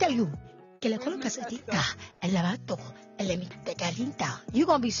 let me tell you. You're gonna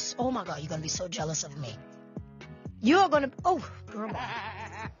be, oh my God, you're gonna be so jealous of me. You're gonna, oh, girl.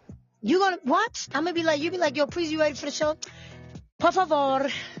 You're gonna, what? I'm gonna be like, you be like, yo, Preezy, you ready for the show? Por favor.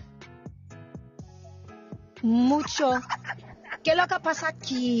 Mucho. ¿Qué lo que pasa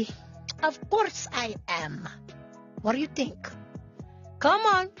aquí? Of course I am. What do you think? Come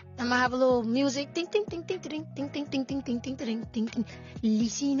on. I'm gonna have a little music. Ding, ding, ding, ding, ding, ding, ding, ding, ding, ding, ding, ding, ding, ding.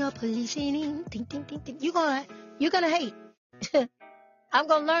 Listen up, listening. Ding, ding, ding, ding. You're gonna hate. I'm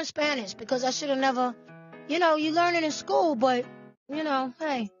gonna learn Spanish because I should have never, you know, you learn it in school, but, you know,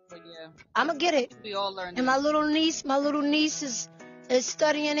 hey. But yeah. I'm gonna get it. We all learn it. And my little niece is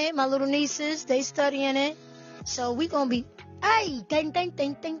studying it. My little nieces, they studying it. So we gonna be, hey, ding, ding,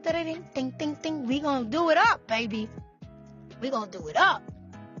 ding, ding, ding, ding, ding, ding, ding. We gonna do it up, baby. We gonna do it up.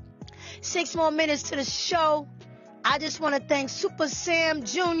 6 more minutes to the show. I just want to thank Super Sam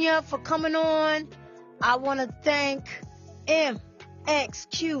Jr. for coming on. I want to thank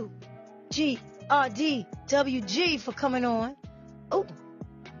MXQGRDWG for coming on. Oh,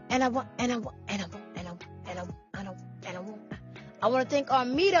 I want to thank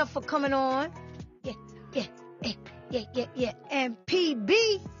Armida for coming on. Yeah. And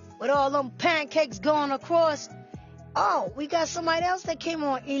PB with all them pancakes going across. Oh, we got somebody else that came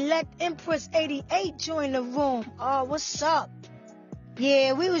on. Elect Empress 88 joined the room. Oh, what's up?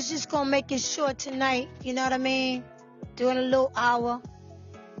 Yeah, we was just going to make it short tonight. You know what I mean? Doing a little hour.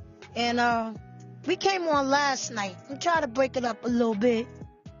 And we came on last night. I'm trying to break it up a little bit.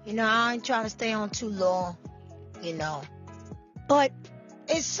 You know, I ain't trying to stay on too long. You know. But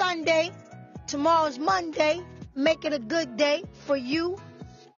it's Sunday. Tomorrow's Monday. Make it a good day for you.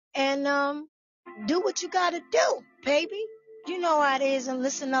 And do what you got to do, baby. You know how it is. And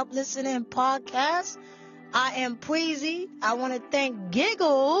Listen Up, Listen In podcast. I am Preezy. I want to thank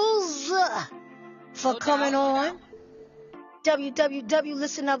Giggles for coming on.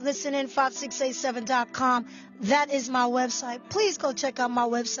 www.listenuplistenin5687.com. That is my website. Please go check out my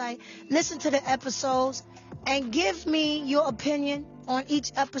website. Listen to the episodes and give me your opinion on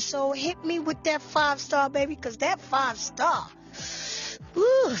each episode. Hit me with that 5-star, baby, because that 5-star,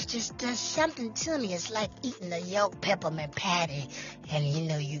 ooh, just does something to me. It's like eating a yolk peppermint patty, and you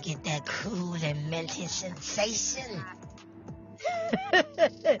know you get that cool and minty sensation.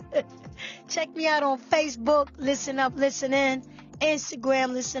 Check me out on Facebook, Listen Up, Listen In.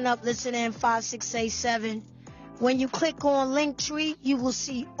 Instagram, Listen Up, Listen In 5687. When you click on Linktree, you will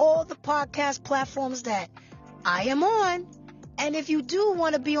see all the podcast platforms that I am on. And if you do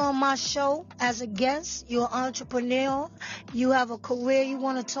want to be on my show as a guest, you're an entrepreneur, you have a career you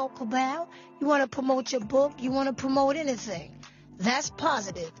want to talk about, you want to promote your book, you want to promote anything, that's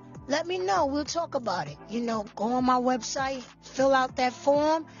positive. Let me know. We'll talk about it. You know, go on my website, fill out that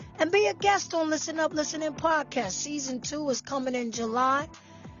form, and be a guest on Listen Up, Listen In podcast. Season 2 is coming in July.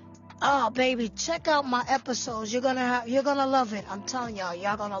 Oh, baby, check out my episodes. You're gonna love it. I'm telling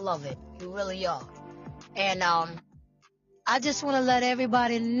y'all gonna love it. You really are. And I just want to let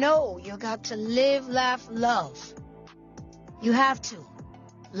everybody know you got to live, laugh, love. You have to.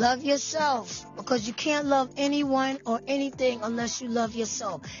 Love yourself, because you can't love anyone or anything unless you love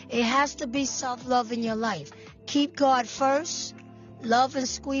yourself. It has to be self-love in your life. Keep God first. Love and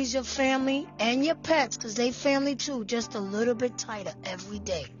squeeze your family and your pets, because they family too, just a little bit tighter every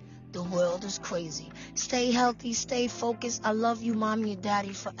day. The world is crazy. Stay healthy, stay focused. I love you, mommy and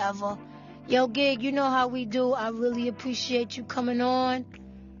daddy, forever. Yo, Gig, you know how we do. I really appreciate you coming on.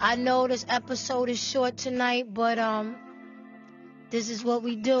 I know this episode is short tonight, but this is what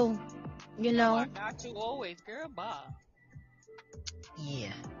we do. You know? I got you always, girl. Bye.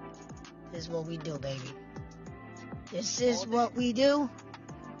 Yeah. This is what we do, baby. This is what we do.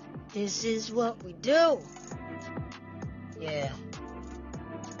 This is what we do. Yeah.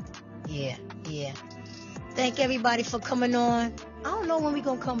 Yeah. Yeah. Thank everybody for coming on. I don't know when we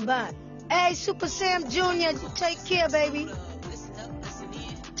gonna come back. Hey, Super Sam Jr., take care, baby.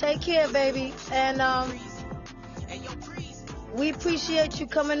 Take care, baby. And we appreciate you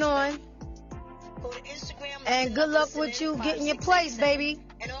coming on. And good luck with you getting your place, baby.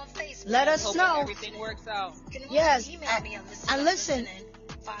 Let us know. Everything works out. Yes. And listen,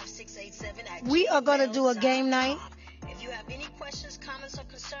 we are going to do a game night.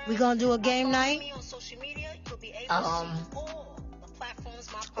 We're going to do a game night.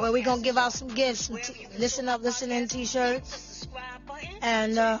 Where we're going to give out some gifts. Some Listen Up, Listening t-shirts.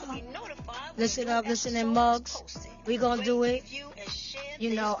 And Listen Up, Listening mugs. We're going to do it.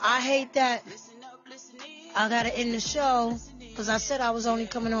 You know, I hate that I got to end the show because I said I was only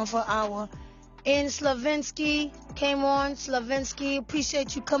coming on for an hour. And Slavinsky came on. Slavinsky,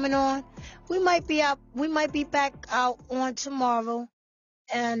 appreciate you coming on. We might be back out on tomorrow.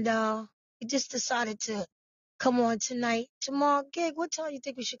 And we just decided to come on tonight. Tomorrow, Gig, what time you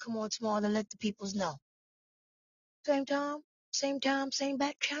think we should come on tomorrow to let the peoples know? Same time, same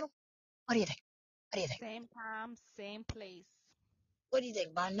back channel? What do you think? Same time, same place. What do you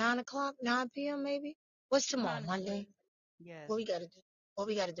think? By 9 p.m. maybe? What's tomorrow? Monday? Yes. What we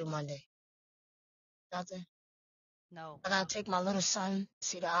gotta do Monday? Nothing? No. I gotta take my little son to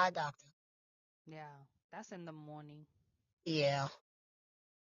see the eye doctor. Yeah, that's in the morning. Yeah.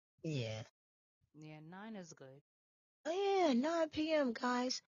 Yeah, 9 is good. Oh yeah, 9 p.m.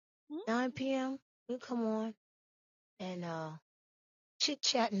 guys. 9 p.m. We'll come on and chit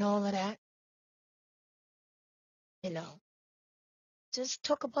chat and all of that. You know, just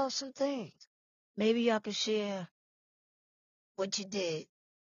talk about some things. Maybe y'all can share what you did,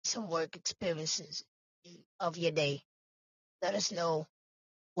 some work experiences of your day. Let us know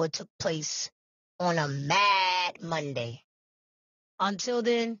what took place on a Mad Monday. Until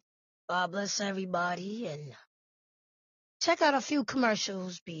then, God bless everybody and check out a few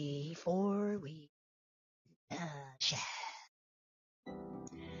commercials before we chat.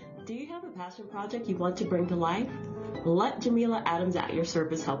 Do you have a passion project you want to bring to life? Let Jamila Adams at Your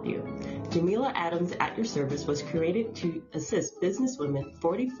Service help you. Jamila Adams at Your Service was created to assist businesswomen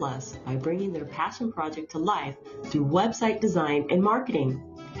 40 plus by bringing their passion project to life through website design and marketing.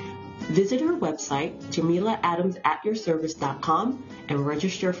 Visit her website, JamilaAdamsAtYourService.com, and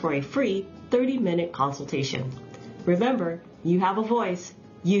register for a free 30-minute consultation. Remember, you have a voice.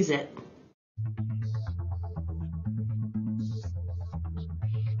 Use it.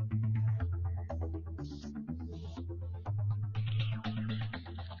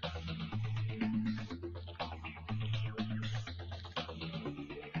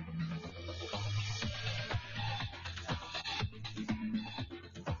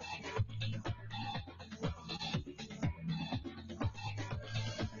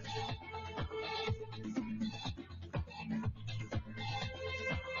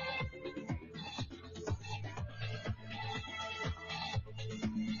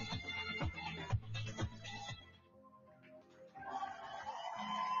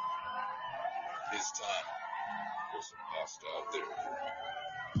 It's time for some hostile therapy.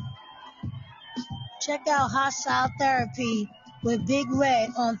 Check out Hostile Therapy with Big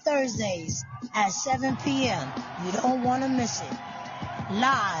Red on Thursdays at 7 p.m. You don't want to miss it.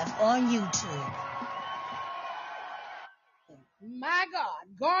 Live on YouTube. My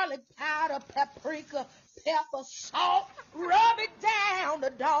God, garlic powder, paprika, pepper, salt, rub it down, the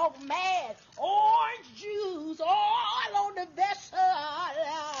dog mad, orange juice, all on the vessel,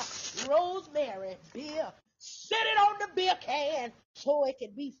 rosemary, beer, sit it on the beer can so it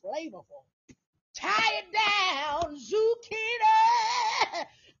can be flavorful. Tie it down, zucchini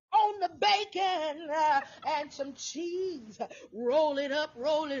on the bacon and some cheese. Roll it up.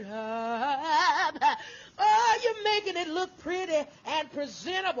 Oh, you're making it look pretty and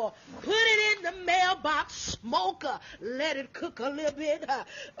presentable. Put it in the mailbox smoker. Let it cook a little bit.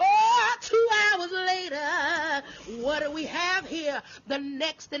 2 hours later, what do we have here? The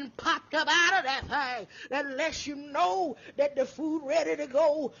next thing popped up out of that thing that lets you know that the food ready to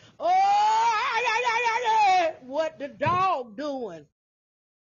go. What the dog doing?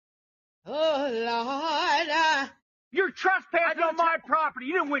 Oh, Lord. You're trespassing on my property.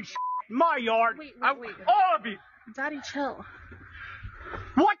 You didn't win in my yard. Wait. All of you. Daddy, chill.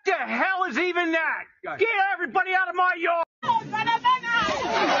 What the hell is even that? Get everybody out of my yard.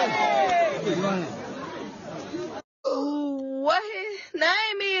 What his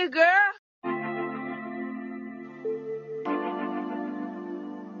name is, girl?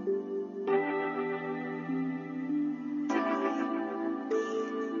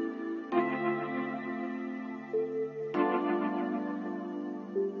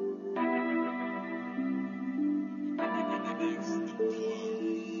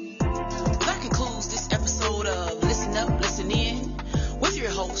 That concludes this episode of Listen Up, Listen In with your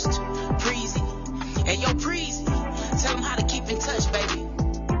host, Preezy. And yo, Preezy, tell them how to keep in touch, baby.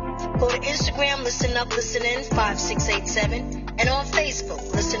 Go to Instagram, Listen Up, Listen In 5687, and on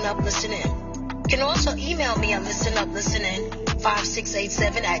Facebook, Listen Up, Listen In. You can also email me at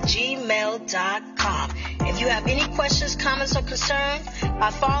listenuplistenin5687@gmail.com. If you have any questions, comments, or concerns,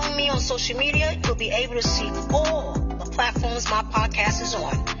 by following me on social media, you'll be able to see all the platforms my podcast is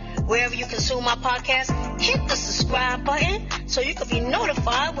on. Wherever you consume my podcast, hit the subscribe button so you can be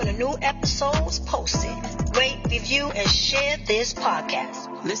notified when a new episode is posted. Rate, review, and share this podcast.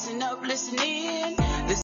 Listen up, listen in.